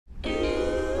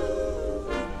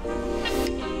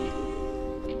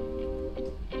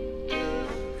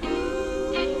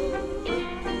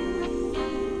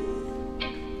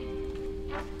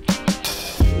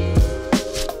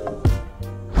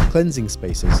Cleansing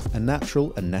spaces are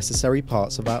natural and necessary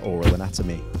parts of our oral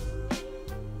anatomy.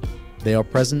 They are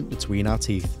present between our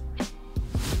teeth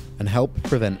and help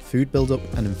prevent food buildup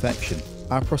and infection.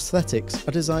 Our prosthetics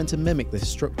are designed to mimic this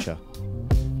structure.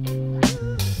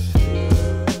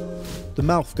 The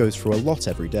mouth goes through a lot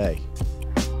every day.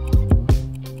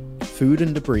 Food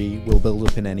and debris will build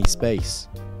up in any space.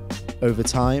 Over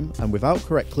time, and without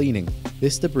correct cleaning,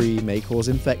 this debris may cause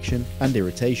infection and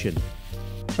irritation.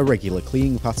 A regular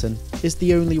cleaning pattern is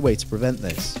the only way to prevent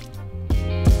this.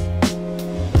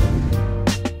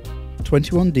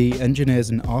 21D engineers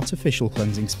an artificial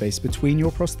cleansing space between your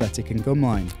prosthetic and gum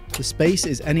line. The space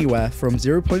is anywhere from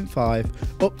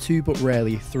 0.5 up to but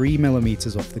rarely 3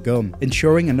 mm off the gum,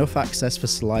 ensuring enough access for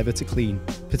saliva to clean,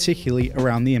 particularly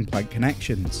around the implant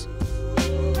connections.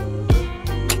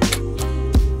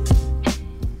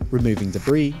 Removing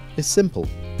debris is simple.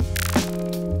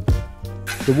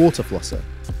 The water flosser,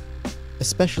 a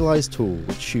specialised tool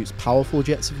which shoots powerful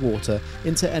jets of water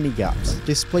into any gaps,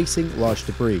 displacing large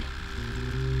debris.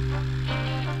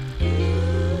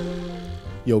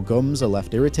 Your gums are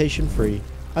left irritation-free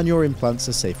and your implants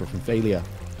are safer from failure.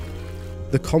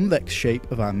 The convex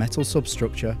shape of our metal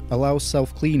substructure allows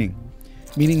self-cleaning,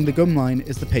 meaning the gum line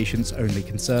is the patient's only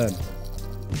concern.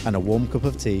 And a warm cup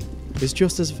of tea is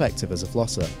just as effective as a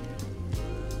flosser.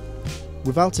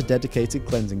 Without a dedicated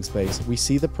cleansing space, we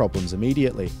see the problems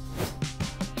immediately.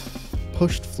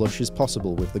 Pushed flush is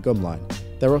possible with the gum line.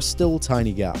 There are still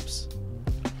tiny gaps.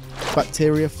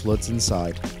 Bacteria floods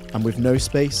inside, and with no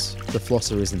space, the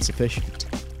flosser is insufficient.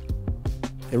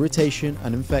 Irritation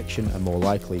and infection are more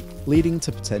likely, leading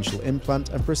to potential implant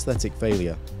and prosthetic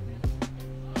failure.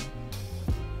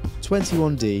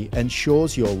 21D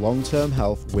ensures your long-term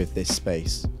health with this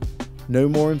space. No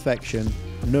more infection,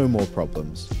 no more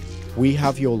problems. We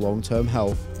have your long-term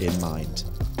health in mind.